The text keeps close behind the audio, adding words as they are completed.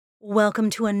Welcome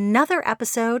to another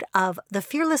episode of the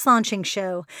Fearless Launching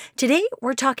Show. Today,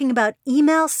 we're talking about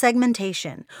email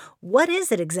segmentation. What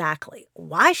is it exactly?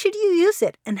 Why should you use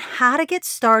it? And how to get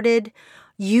started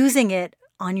using it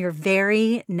on your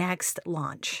very next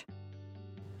launch.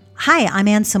 Hi, I'm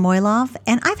Ann Samoilov,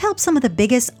 and I've helped some of the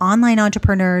biggest online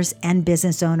entrepreneurs and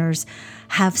business owners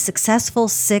have successful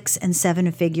 6- and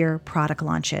 7-figure product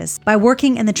launches. By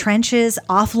working in the trenches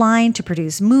offline to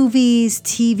produce movies,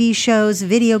 TV shows,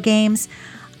 video games,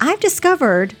 I've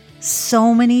discovered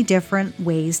so many different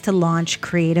ways to launch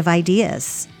creative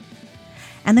ideas.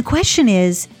 And the question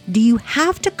is, do you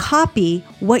have to copy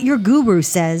what your guru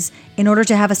says in order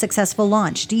to have a successful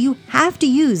launch? Do you have to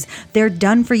use their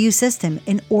done-for-you system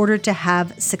in order to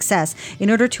have success, in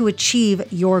order to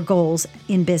achieve your goals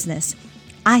in business?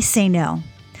 I say no.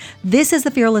 This is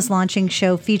the Fearless Launching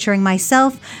Show featuring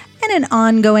myself and an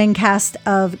ongoing cast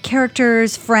of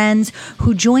characters, friends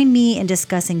who join me in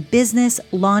discussing business,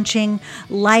 launching,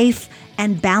 life,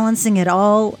 and balancing it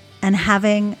all and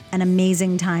having an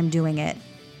amazing time doing it.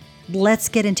 Let's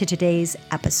get into today's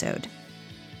episode.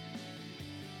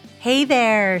 Hey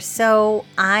there. So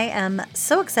I am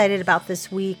so excited about this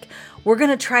week. We're going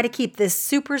to try to keep this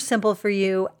super simple for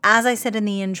you. As I said in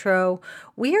the intro,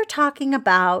 we are talking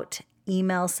about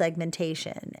email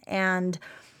segmentation. And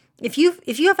if you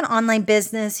have an online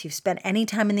business, you've spent any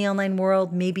time in the online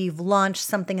world, maybe you've launched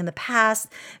something in the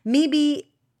past, maybe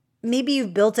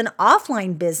you've built an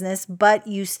offline business, but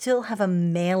you still have a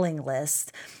mailing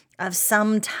list of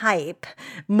some type,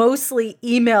 mostly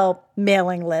email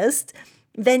mailing list,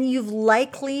 then you've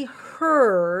likely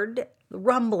heard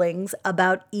rumblings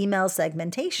about email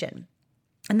segmentation.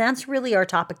 And that's really our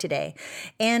topic today.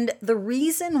 And the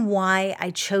reason why I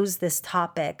chose this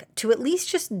topic to at least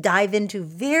just dive into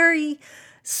very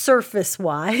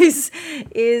surface-wise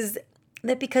is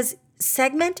that because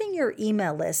segmenting your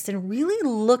email list and really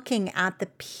looking at the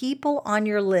people on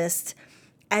your list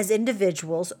as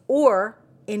individuals or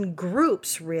in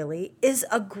groups really is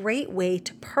a great way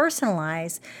to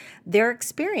personalize their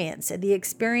experience. And the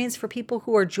experience for people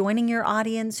who are joining your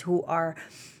audience, who are,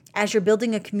 as you're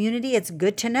building a community, it's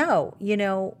good to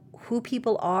know, who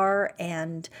people are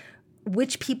and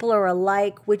which people are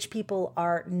alike, which people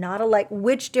are not alike,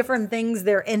 which different things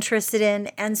they're interested in.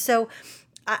 And so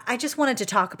I just wanted to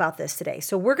talk about this today.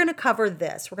 So we're going to cover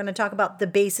this. We're going to talk about the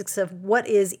basics of what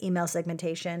is email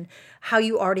segmentation, how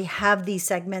you already have these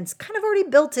segments kind of already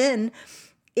built in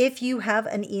if you have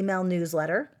an email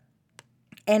newsletter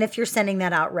and if you're sending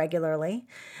that out regularly.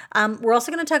 We're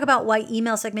also going to talk about why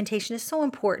email segmentation is so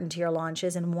important to your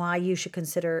launches and why you should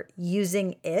consider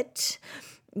using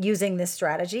this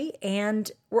strategy. And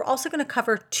we're also going to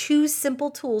cover 2 simple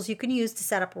tools you can use to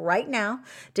set up right now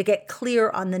to get clear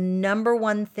on the number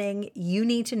one thing you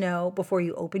need to know before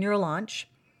you open your launch.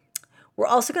 We're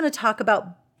also going to talk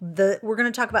about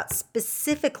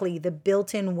specifically the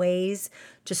built-in ways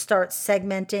to start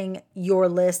segmenting your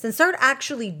list and start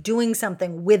actually doing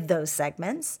something with those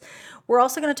segments. We're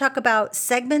also going to talk about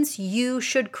segments you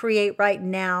should create right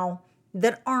now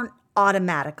that aren't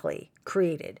automatically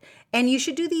created. And you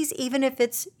should do these even if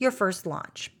it's your first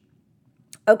launch.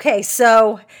 Okay,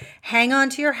 so hang on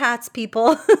to your hats,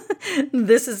 people.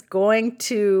 This is going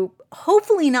to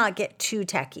hopefully not get too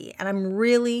techy. And I'm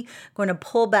really going to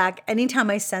pull back anytime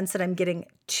I sense that I'm getting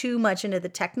too much into the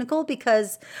technical,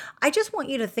 because I just want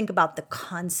you to think about the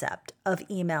concept of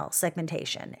email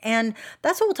segmentation. And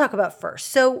that's what we'll talk about first.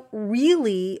 So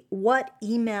really, what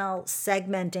email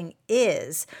segmenting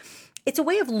is, it's a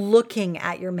way of looking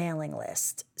at your mailing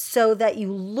list so that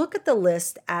you look at the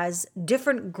list as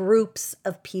different groups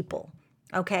of people,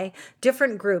 okay?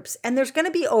 Different groups. And there's going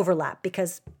to be overlap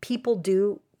because people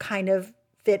do kind of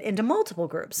fit into multiple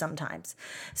groups sometimes.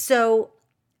 So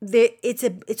it's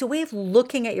a way of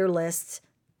looking at your list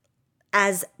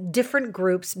as different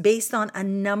groups based on a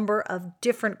number of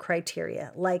different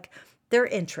criteria, like their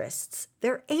interests,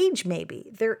 their age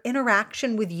maybe, their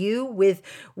interaction with you, with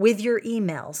your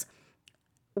emails,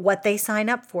 what they sign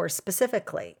up for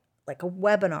specifically, like a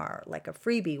webinar, like a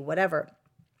freebie, whatever,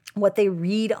 what they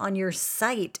read on your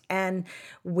site and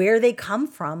where they come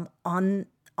from on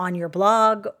your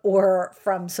blog or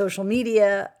from social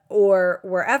media or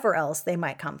wherever else they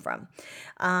might come from.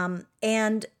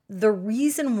 And the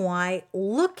reason why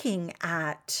looking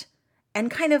at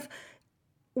and kind of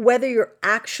whether you're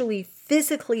actually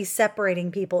physically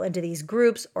separating people into these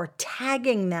groups or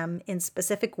tagging them in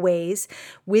specific ways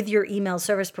with your email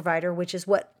service provider, which is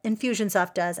what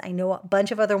Infusionsoft does. I know a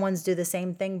bunch of other ones do the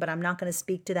same thing, but I'm not going to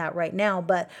speak to that right now.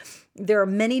 But there are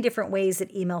many different ways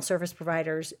that email service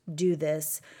providers do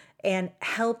this. and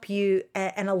help you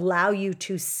and allow you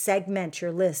to segment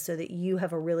your list so that you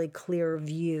have a really clear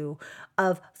view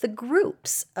of the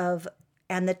groups of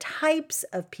and the types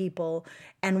of people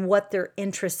and what they're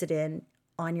interested in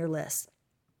on your list.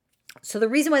 So the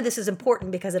reason why this is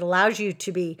important, because it allows you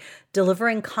to be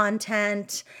delivering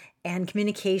content and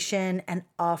communication and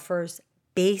offers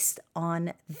based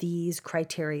on these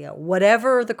criteria,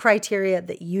 whatever the criteria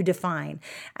that you define.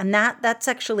 And that's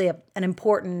actually an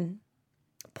important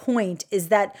point, is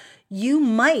that you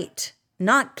might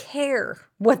not care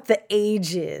what the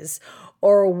age is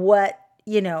or what,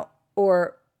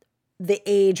 or the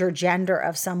age or gender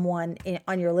of someone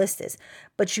on your list is,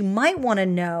 but you might want to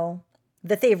know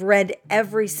that they've read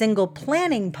every single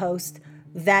planning post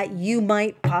that you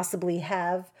might possibly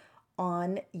have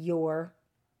on your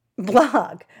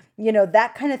blog.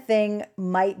 That kind of thing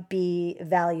might be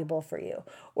valuable for you.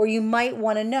 Or you might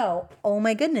want to know, oh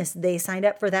my goodness, they signed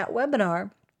up for that webinar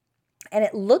and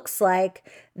it looks like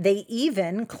they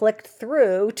even clicked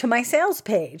through to my sales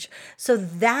page. So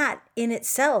that in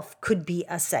itself could be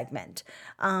a segment.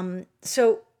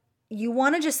 So you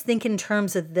want to just think in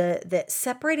terms of that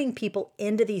separating people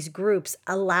into these groups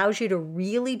allows you to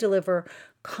really deliver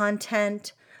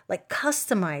content, like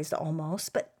customized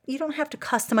almost, but you don't have to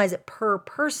customize it per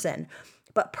person,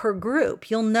 but per group.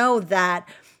 You'll know that,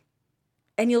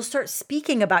 and you'll start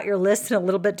speaking about your list in a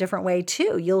little bit different way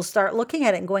too. You'll start looking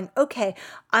at it and going, okay,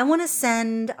 I want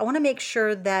to make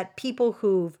sure that people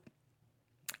who've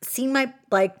seen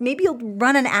maybe you'll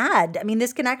run an ad. I mean,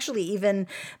 this can actually even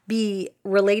be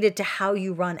related to how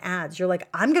you run ads. You're like,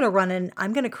 I'm going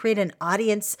to create an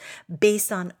audience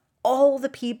based on all the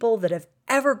people that have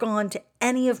ever gone to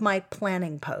any of my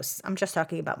planning posts. I'm just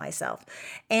talking about myself.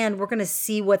 And we're going to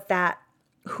see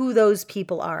who those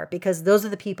people are, because those are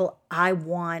the people I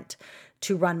want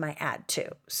to run my ad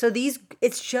to. So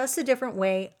it's just a different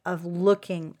way of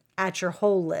looking at your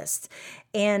whole list.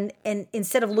 And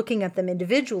instead of looking at them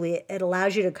individually, it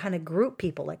allows you to kind of group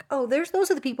people like, oh, those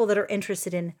are the people that are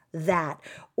interested in that,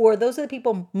 or those are the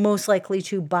people most likely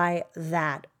to buy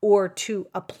that, or to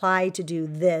apply to do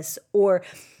this, or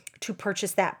to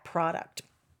purchase that product.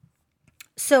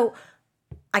 So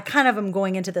I kind of am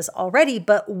going into this already,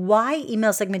 but why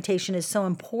email segmentation is so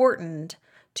important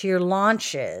to your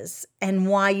launches and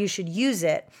why you should use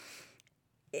it,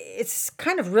 it's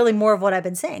kind of really more of what I've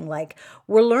been saying. Like,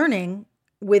 we're learning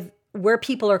with where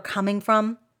people are coming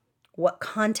from, what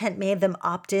content made them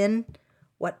opt in,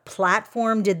 what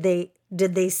platform did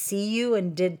they see you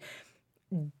and did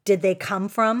they come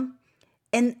from?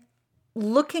 And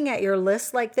looking at your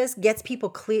list like this gets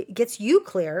you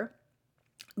clear,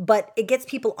 but it gets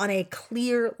people on a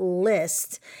clear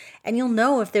list, and you'll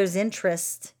know if there's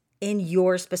interest in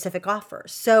your specific offer.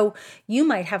 So you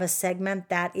might have a segment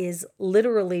that is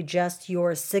literally just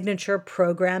your signature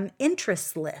program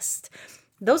interest list.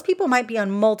 Those people might be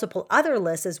on multiple other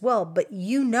lists as well, but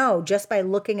just by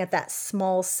looking at that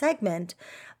small segment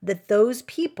that those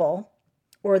people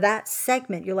or that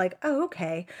segment, you're like, oh,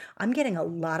 okay, I'm getting a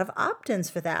lot of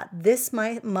opt-ins for that. This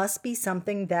must be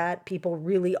something that people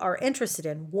really are interested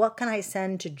in. What can I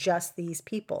send to just these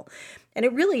people? And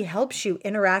it really helps you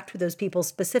interact with those people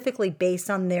specifically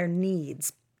based on their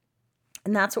needs.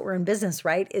 And that's what we're in business,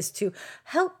 right? Is to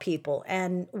help people.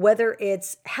 And whether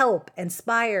it's help,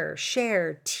 inspire,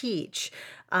 share, teach,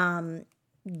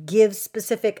 give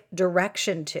specific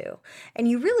direction to. And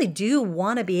you really do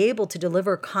want to be able to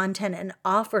deliver content and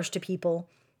offers to people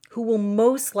who will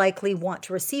most likely want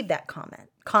to receive that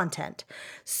content.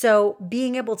 So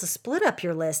being able to split up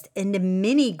your list into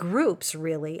mini groups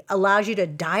really allows you to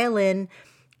dial in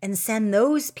and send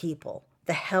those people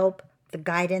the help, the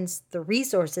guidance, the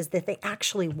resources that they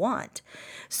actually want.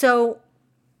 So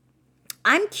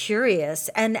I'm curious,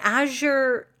 and as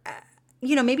you're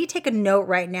maybe take a note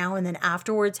right now, and then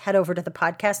afterwards head over to the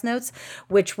podcast notes,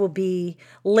 which will be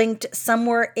linked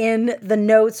somewhere in the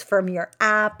notes from your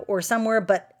app or somewhere,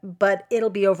 but it'll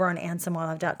be over on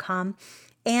AnnSamoilov.com.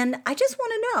 And I just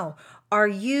want to know, are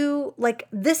you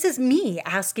this is me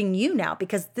asking you now,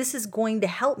 because this is going to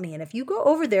help me. And if you go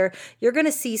over there, you're going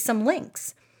to see some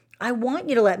links. I want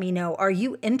you to let me know, are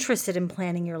you interested in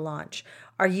planning your launch?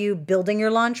 Are you building your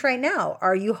launch right now?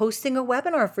 Are you hosting a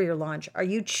webinar for your launch? Are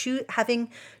you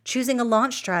choosing a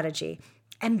launch strategy?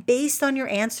 And based on your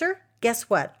answer, guess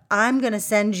what? I'm going to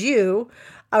send you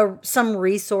some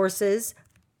resources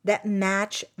that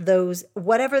match those,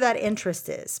 whatever that interest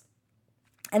is.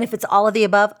 And if it's all of the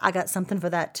above, I got something for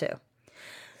that too.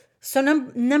 So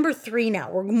number 3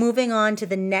 now, we're moving on to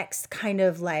the next kind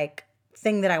of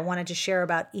thing that I wanted to share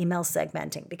about email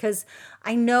segmenting, because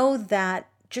I know that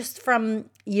just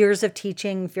from years of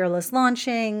teaching Fearless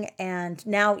Launching and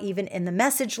now even in the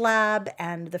Message Lab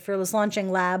and the Fearless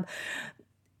Launching Lab,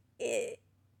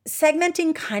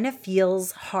 segmenting kind of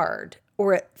feels hard,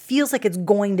 or it feels like it's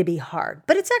going to be hard,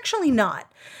 but it's actually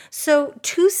not. So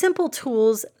 2 simple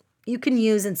tools you can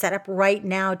use and set up right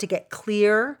now to get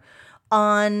clear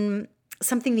on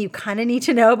something that you kind of need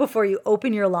to know before you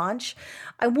open your launch.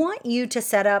 I want you to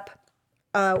set up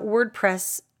a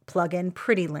WordPress plugin,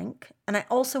 Pretty Link, and I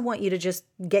also want you to just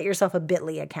get yourself a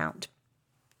Bitly account.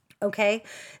 Okay?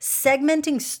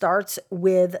 Segmenting starts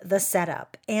with the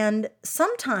setup, and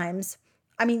sometimes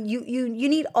you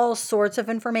need all sorts of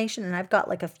information, and I've got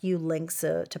like a few links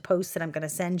to posts that I'm going to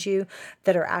send you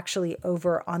that are actually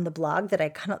over on the blog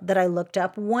that I looked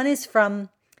up. One is from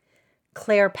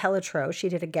Claire Pelletreau. She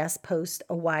did a guest post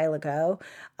a while ago,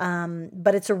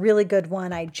 but it's a really good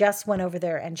one. I just went over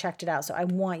there and checked it out, so I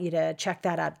want you to check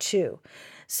that out too.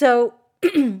 So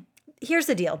here's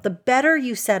the deal. The better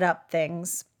you set up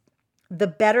things, the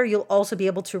better you'll also be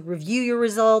able to review your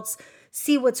results,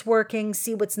 see what's working,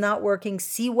 see what's not working,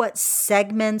 see what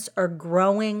segments are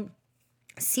growing,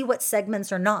 see what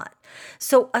segments are not.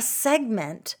 So a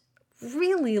segment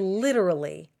really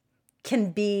literally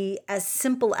can be as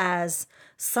simple as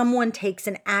someone takes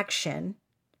an action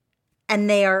and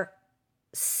they are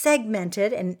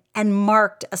segmented and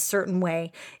marked a certain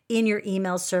way in your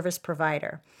email service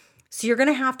provider. So you're going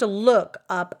to have to look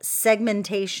up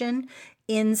segmentation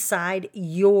inside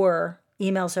your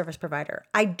email service provider.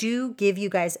 I do give you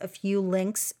guys a few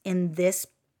links in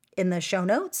the show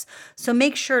notes. So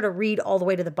make sure to read all the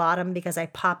way to the bottom because I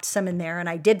popped some in there and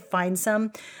I did find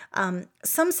some.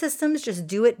 Some systems just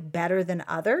do it better than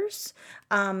others.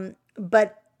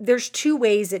 But there's 2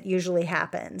 ways it usually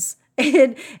happens.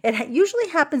 It usually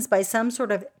happens by some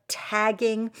sort of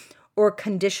tagging or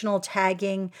conditional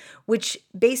tagging, which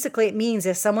basically it means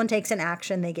if someone takes an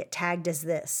action, they get tagged as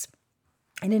this.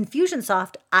 And in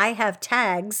Infusionsoft, I have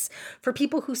tags for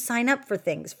people who sign up for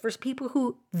things, for people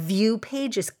who view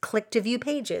pages, click to view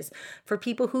pages, for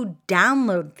people who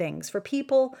download things, for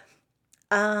people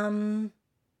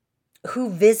who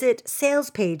visit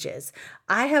sales pages.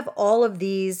 I have all of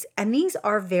these, and these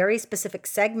are very specific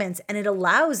segments, and it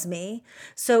allows me,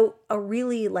 so a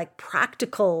really like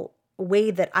practical way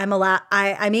that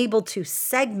I'm able to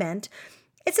segment.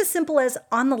 It's as simple as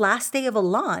on the last day of a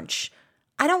launch,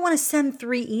 I don't want to send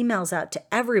 3 emails out to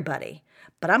everybody,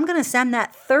 but I'm going to send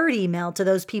that 3rd email to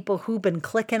those people who've been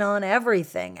clicking on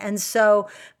everything. And so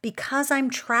because I'm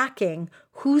tracking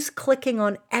who's clicking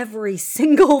on every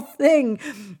single thing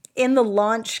in the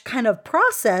launch kind of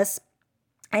process,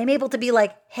 I'm able to be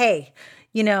like, hey,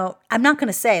 I'm not going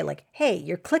to say like, hey,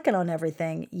 you're clicking on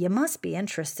everything. You must be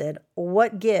interested.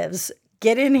 What gives?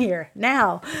 Get in here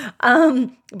now.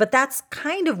 But that's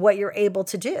kind of what you're able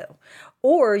to do.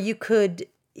 Or you could,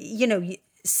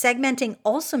 segmenting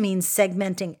also means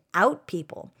segmenting out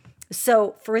people.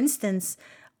 So for instance,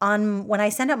 when I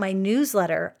send out my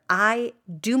newsletter, I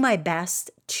do my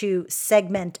best to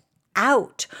segment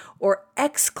out or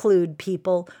exclude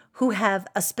people who have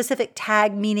a specific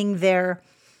tag, meaning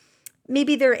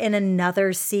maybe they're in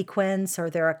another sequence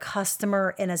or they're a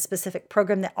customer in a specific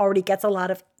program that already gets a lot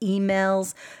of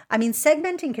emails.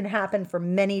 Segmenting can happen for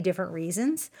many different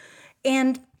reasons.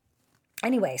 And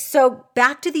anyway, so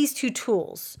back to these 2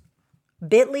 tools,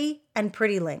 Bitly and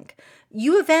Pretty Link.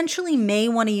 You eventually may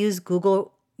want to use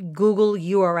Google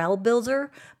URL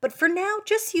Builder, but for now,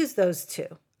 just use those 2.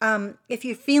 If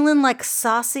you're feeling like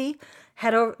saucy,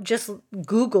 head over, just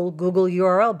Google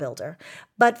URL Builder.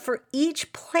 But for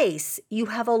each place, you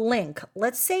have a link.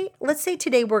 Let's say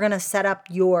today we're going to set up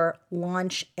your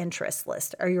launch interest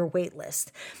list or your wait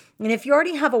list. And if you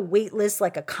already have a wait list,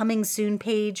 like a coming soon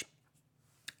page,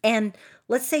 and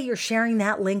let's say you're sharing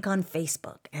that link on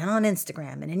Facebook and on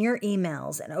Instagram and in your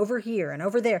emails and over here and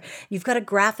over there, you've got a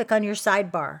graphic on your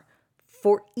sidebar.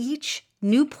 For each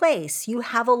new place, you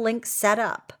have a link set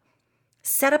up.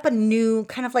 Set up a new,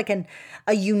 kind of like a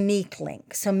unique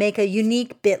link. So make a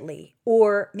unique Bitly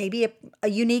or maybe a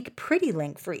unique Pretty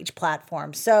Link for each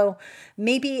platform. So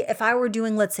maybe if I were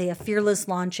doing, let's say, a Fearless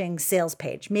Launching sales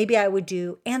page, maybe I would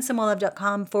do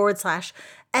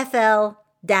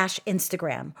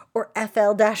ansomolive.com/FL-Instagram or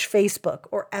FL-Facebook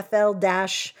or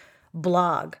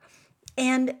FL-blog.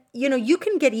 And, you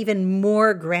can get even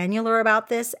more granular about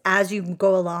this as you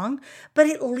go along, but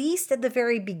at least at the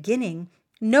very beginning,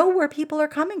 know where people are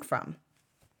coming from.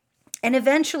 And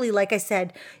eventually, like I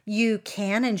said, you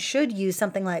can and should use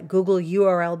something like Google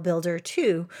URL Builder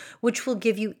too, which will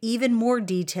give you even more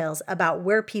details about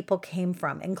where people came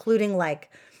from, including like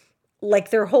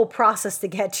like their whole process to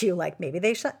get to you. Like maybe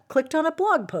they clicked on a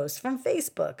blog post from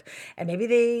Facebook, and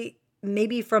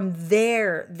maybe from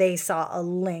there they saw a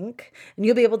link, and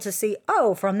you'll be able to see,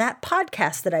 oh, from that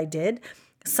podcast that I did,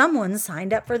 someone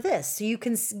signed up for this. So you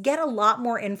can get a lot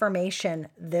more information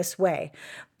this way.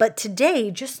 But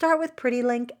today, just start with Pretty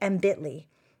Link and Bitly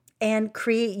and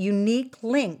create unique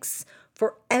links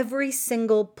for every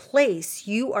single place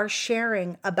you are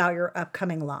sharing about your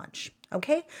upcoming launch.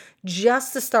 Okay?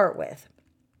 Just to start with.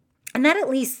 And that at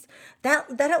least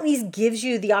gives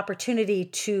you the opportunity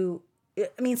to,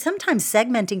 I mean, sometimes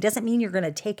segmenting doesn't mean you're going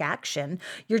to take action.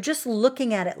 You're just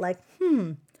looking at it like,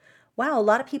 wow, a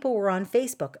lot of people were on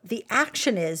Facebook. The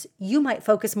action is you might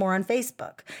focus more on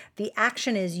Facebook. The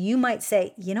action is you might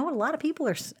say, you know what, a lot of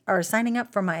people are signing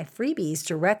up for my freebies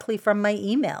directly from my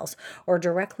emails or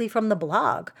directly from the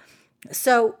blog.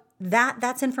 So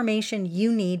that's information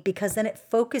you need, because then it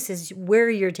focuses where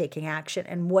you're taking action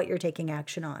and what you're taking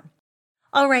action on.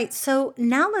 All right, so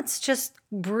now let's just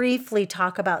briefly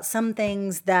talk about some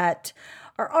things that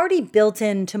are already built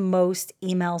into most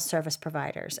email service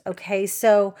providers. Okay,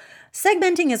 so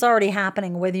segmenting is already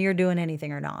happening whether you're doing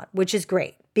anything or not, which is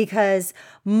great because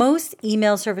most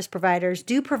email service providers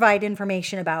do provide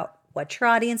information about what your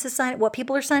audience is what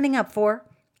people are signing up for,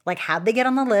 like how'd they get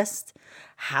on the list,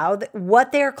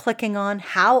 what they're clicking on,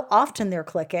 how often they're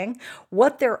clicking,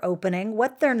 what they're opening,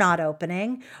 what they're not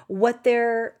opening, what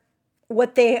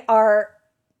they are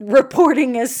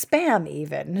reporting as spam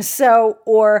even. So,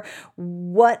 or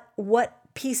what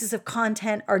pieces of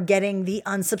content are getting the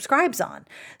unsubscribes on.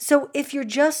 So if you're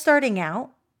just starting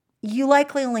out, you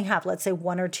likely only have, let's say,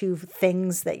 one or two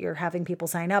things that you're having people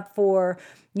sign up for.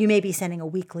 You may be sending a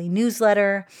weekly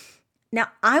newsletter. Now,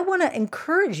 I want to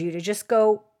encourage you to just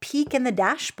go peek in the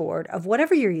dashboard of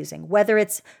whatever you're using, whether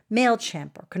it's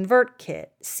MailChimp or ConvertKit,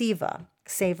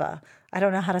 Seva, I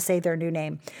don't know how to say their new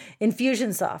name,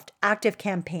 Infusionsoft,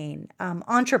 ActiveCampaign,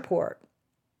 Entreport.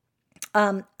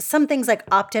 Some things like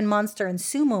Opt-in Monster and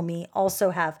SumoMe also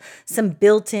have some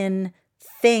built-in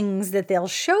things that they'll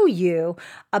show you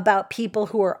about people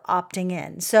who are opting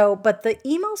in. So, but the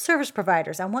email service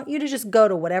providers, I want you to just go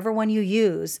to whatever one you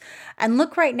use and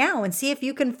look right now and see if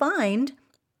you can find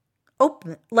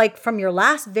open, like from your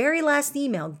very last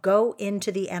email, go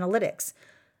into the analytics,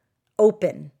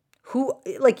 open.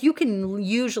 You can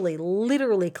usually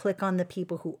literally click on the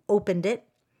people who opened it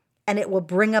and it will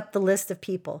bring up the list of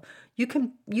people. You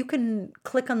can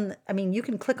click on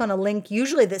a link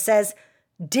usually that says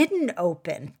didn't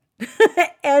open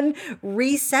and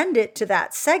resend it to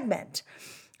that segment.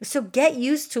 So get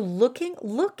used to look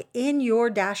in your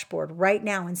dashboard right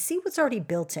now and see what's already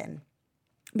built in,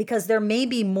 because there may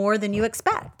be more than you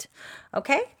expect.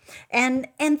 Okay? And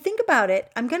think about it.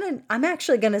 I'm going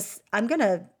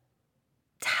to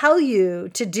tell you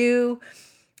to do,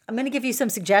 I'm going to give you some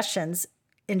suggestions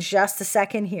in just a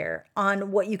second here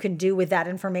on what you can do with that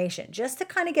information, just to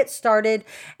kind of get started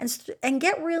and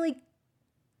get really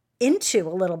into a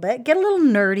little bit, get a little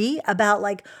nerdy about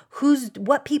like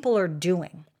what people are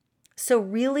doing. So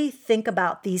really think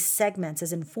about these segments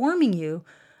as informing you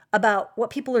about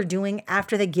what people are doing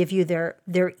after they give you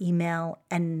their email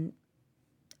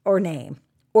or name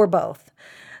or both.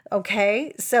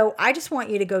 Okay, so I just want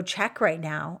you to go check right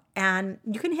now, and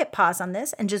you can hit pause on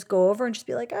this and just go over and just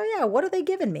be like, oh yeah, what are they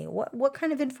giving me? What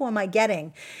kind of info am I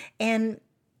getting? And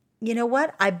you know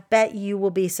what? I bet you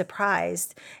will be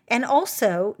surprised. And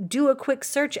also do a quick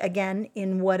search again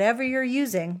in whatever you're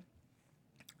using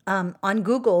on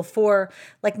Google for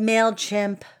like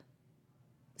MailChimp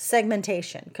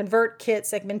segmentation, ConvertKit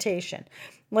segmentation.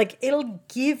 Like it'll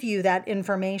give you that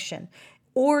information.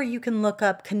 Or you can look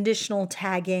up conditional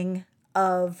tagging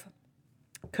of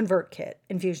ConvertKit,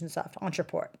 Infusionsoft,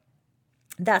 Entreport.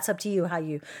 That's up to you how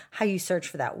you search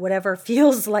for that. Whatever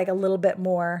feels like a little bit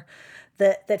more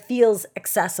that feels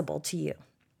accessible to you.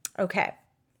 Okay.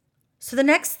 So the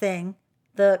next thing,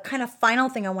 the kind of final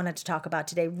thing I wanted to talk about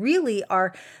today really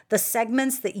are the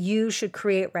segments that you should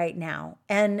create right now.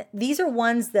 And these are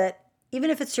ones that, even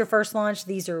if it's your first launch,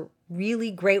 these are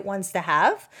really great ones to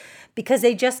have because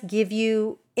they just give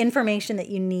you information that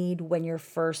you need when you're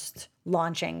first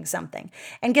launching something.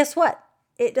 And guess what?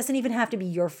 It doesn't even have to be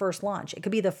your first launch. It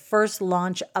could be the first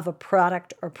launch of a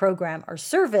product or program or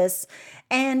service,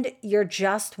 and you're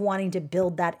just wanting to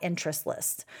build that interest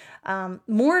list.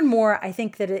 More and more, I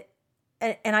think that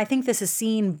I think this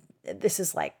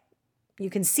is like, you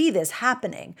can see this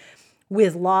happening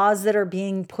with laws that are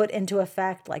being put into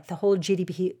effect, like the whole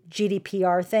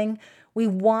GDPR thing. We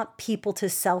want people to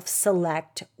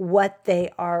self-select what they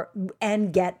are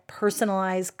and get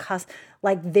personalized,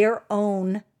 like their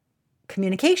own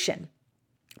communication.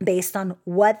 based on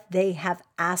what they have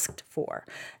asked for.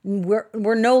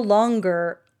 We're no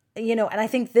longer, and I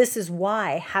think this is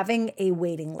why having a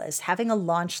waiting list, having a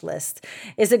launch list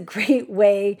is a great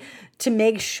way to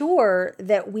make sure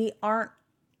that we aren't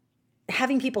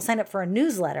having people sign up for a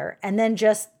newsletter and then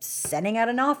just sending out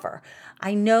an offer.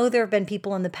 I know there have been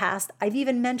people in the past, I've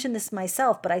even mentioned this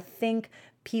myself, but I think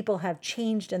people have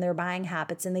changed in their buying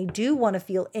habits and they do want to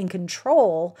feel in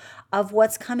control of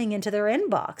what's coming into their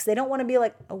inbox. They don't want to be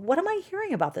like, what am I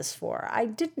hearing about this for? I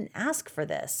didn't ask for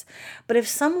this. But if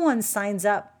someone signs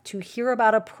up to hear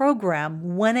about a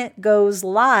program when it goes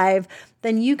live,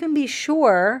 then you can be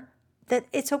sure that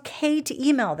it's okay to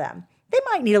email them. They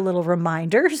might need a little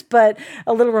reminders, but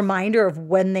a little reminder of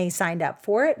when they signed up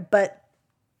for it. But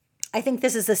I think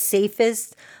this is the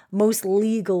safest, most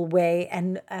legal way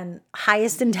and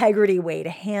highest integrity way to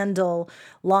handle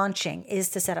launching is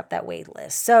to set up that wait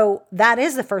list. So that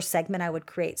is the first segment I would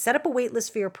create. Set up a wait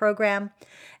list for your program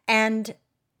and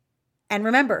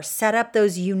remember, set up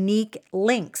those unique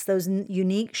links, those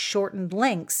unique shortened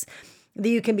links that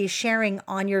you can be sharing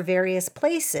on your various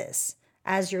places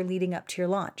as you're leading up to your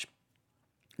launch.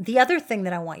 The other thing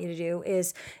that I want you to do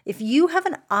is if you have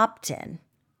an opt-in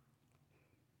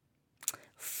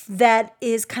that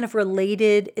is kind of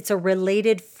related, it's a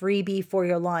related freebie for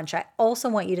your launch, I also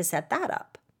want you to set that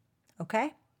up,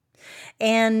 okay?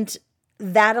 And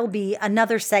that'll be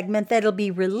another segment that'll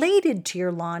be related to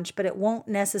your launch, but it won't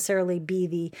necessarily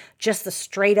be just the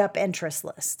straight up interest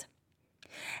list.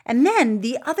 And then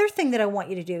the other thing that I want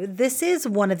you to do, this is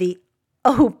one of the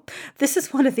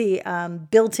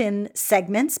built-in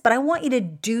segments, but I want you to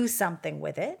do something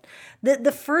with it.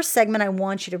 The first segment I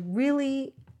want you to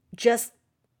really just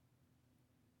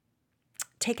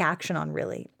take action on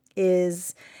really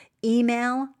is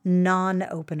email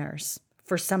non-openers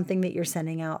for something that you're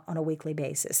sending out on a weekly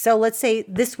basis. So let's say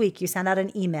this week you send out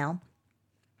an email.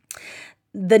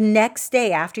 The next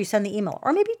day after you send the email,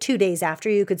 or maybe 2 days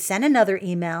after, you could send another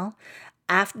email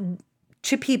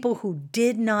to people who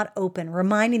did not open,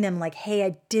 reminding them like, hey,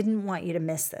 I didn't want you to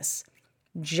miss this.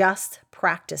 Just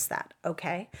practice that,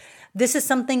 okay? This is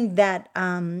something that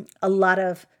a lot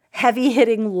of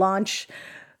heavy-hitting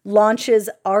launches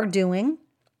are doing.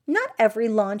 Not every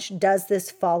launch does this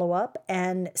follow-up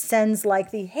and sends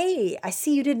like hey, I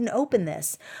see you didn't open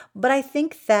this. But I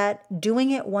think that doing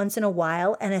it once in a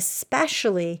while, and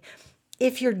especially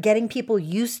if you're getting people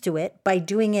used to it by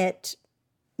doing it,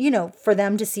 for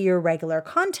them to see your regular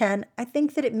content, I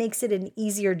think that it makes it an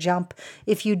easier jump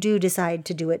if you do decide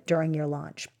to do it during your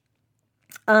launch.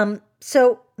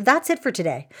 So that's it for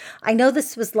today. I know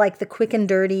this was like the quick and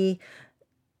dirty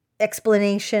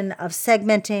explanation of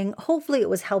segmenting. Hopefully it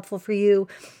was helpful for you.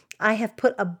 I have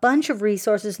put a bunch of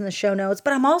resources in the show notes,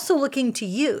 but I'm also looking to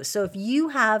you. So if you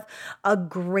have a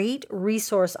great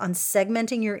resource on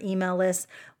segmenting your email list,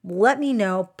 let me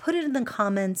know. Put it in the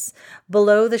comments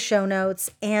below the show notes.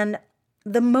 And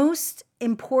the most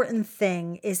important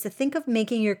thing is to think of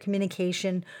making your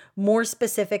communication more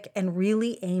specific and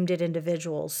really aimed at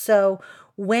individuals. So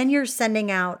when you're sending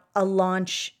out a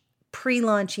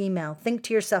pre-launch email, think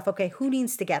to yourself, okay, who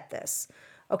needs to get this?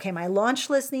 Okay, my launch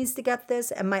list needs to get this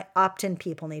and my opt-in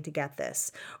people need to get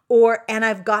this. And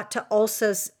I've got to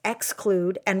also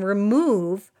exclude and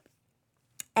remove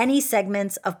any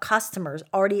segments of customers,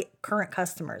 already current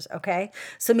customers, okay?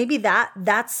 So maybe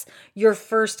that's your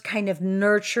first kind of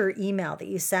nurture email that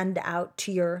you send out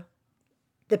to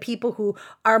the people who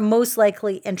are most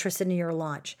likely interested in your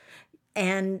launch.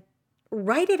 And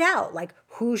write it out, like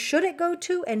who should it go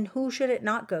to and who should it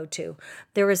not go to.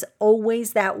 There is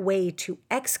always that way to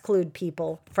exclude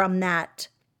people from that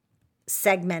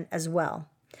segment as well.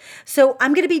 So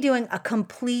I'm going to be doing a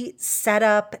complete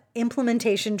setup,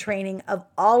 implementation training of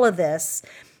all of this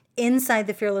inside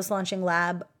the Fearless Launching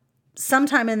Lab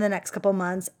sometime in the next couple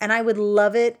months. And I would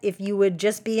love it if you would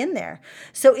just be in there.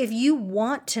 So if you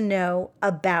want to know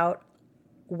about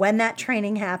when that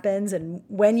training happens and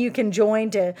when you can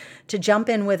join to jump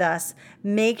in with us,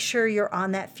 make sure you're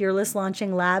on that Fearless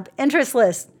Launching Lab interest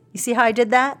list. You see how I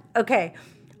did that? Okay.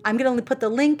 I'm going to put the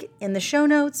link in the show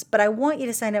notes, but I want you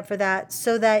to sign up for that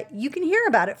so that you can hear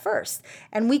about it first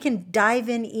and we can dive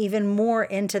in even more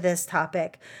into this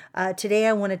topic. Today,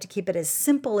 I wanted to keep it as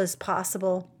simple as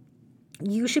possible.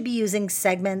 You should be using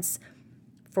segments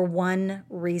for one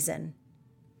reason: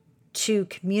 to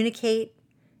communicate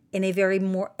in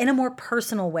a more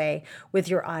personal way with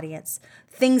your audience,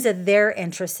 things that they're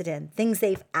interested in, things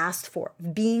they've asked for,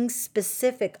 being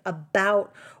specific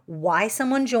about why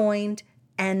someone joined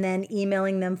and then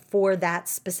emailing them for that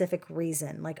specific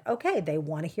reason. Like, okay, they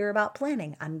want to hear about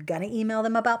planning. I'm going to email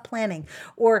them about planning.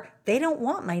 Or they don't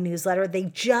want my newsletter. They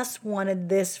just wanted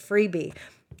this freebie.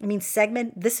 I mean,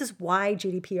 this is why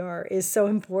GDPR is so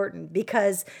important,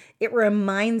 because it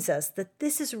reminds us that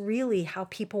this is really how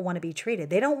people want to be treated.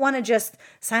 They don't want to just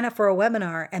sign up for a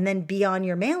webinar and then be on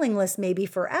your mailing list maybe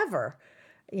forever,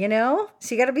 So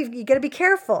you got to be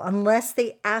careful unless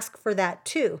they ask for that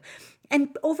too.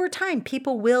 And over time,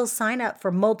 people will sign up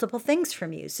for multiple things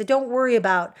from you. So don't worry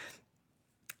about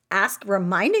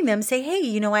reminding them, say,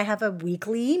 hey, I have a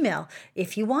weekly email.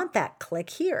 If you want that,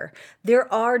 click here.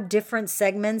 There are different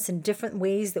segments and different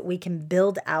ways that we can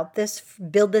build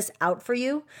this out for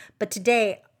you. But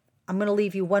today, I'm going to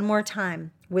leave you one more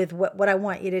time with what I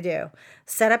want you to do.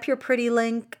 Set up your Pretty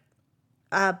Link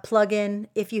plugin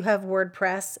if you have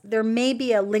WordPress. There may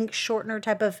be a link shortener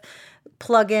type of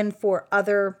plugin for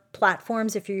other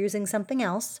platforms if you're using something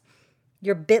else.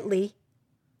 Your bit.ly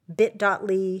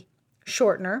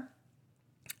shortener.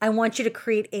 I want you to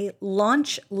create a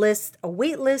launch list, a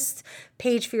wait list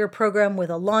page for your program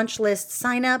with a launch list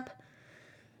sign up.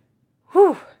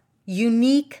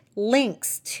 Unique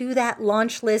links to that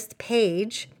launch list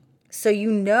page so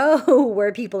you know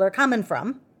where people are coming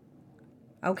from.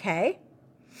 Okay.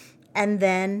 And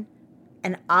then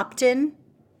an opt-in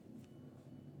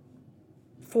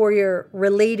for your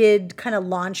related kind of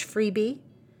launch freebie.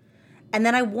 And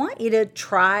then I want you to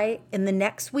try in the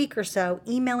next week or so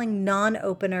emailing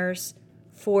non-openers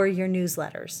for your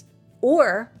newsletters.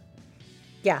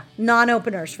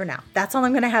 Non-openers for now. That's all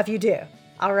I'm going to have you do.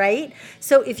 All right?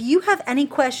 So if you have any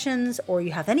questions or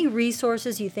you have any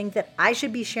resources you think that I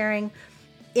should be sharing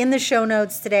in the show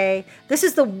notes today, this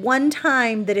is the one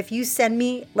time that if you send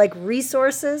me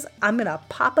resources, I'm going to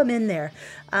pop them in there.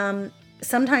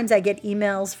 Sometimes I get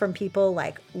emails from people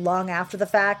long after the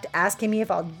fact asking me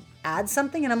if I'll add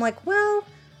something, and I'm like, well,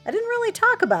 I didn't really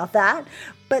talk about that.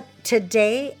 But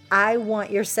today I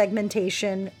want your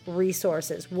segmentation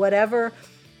resources, whatever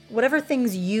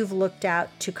things you've looked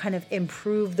at to kind of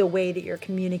improve the way that you're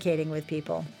communicating with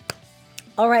people.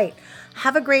 All right,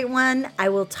 have a great one. I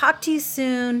will talk to you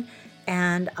soon,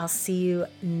 and I'll see you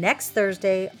next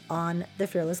Thursday on the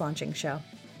Fearless Launching Show.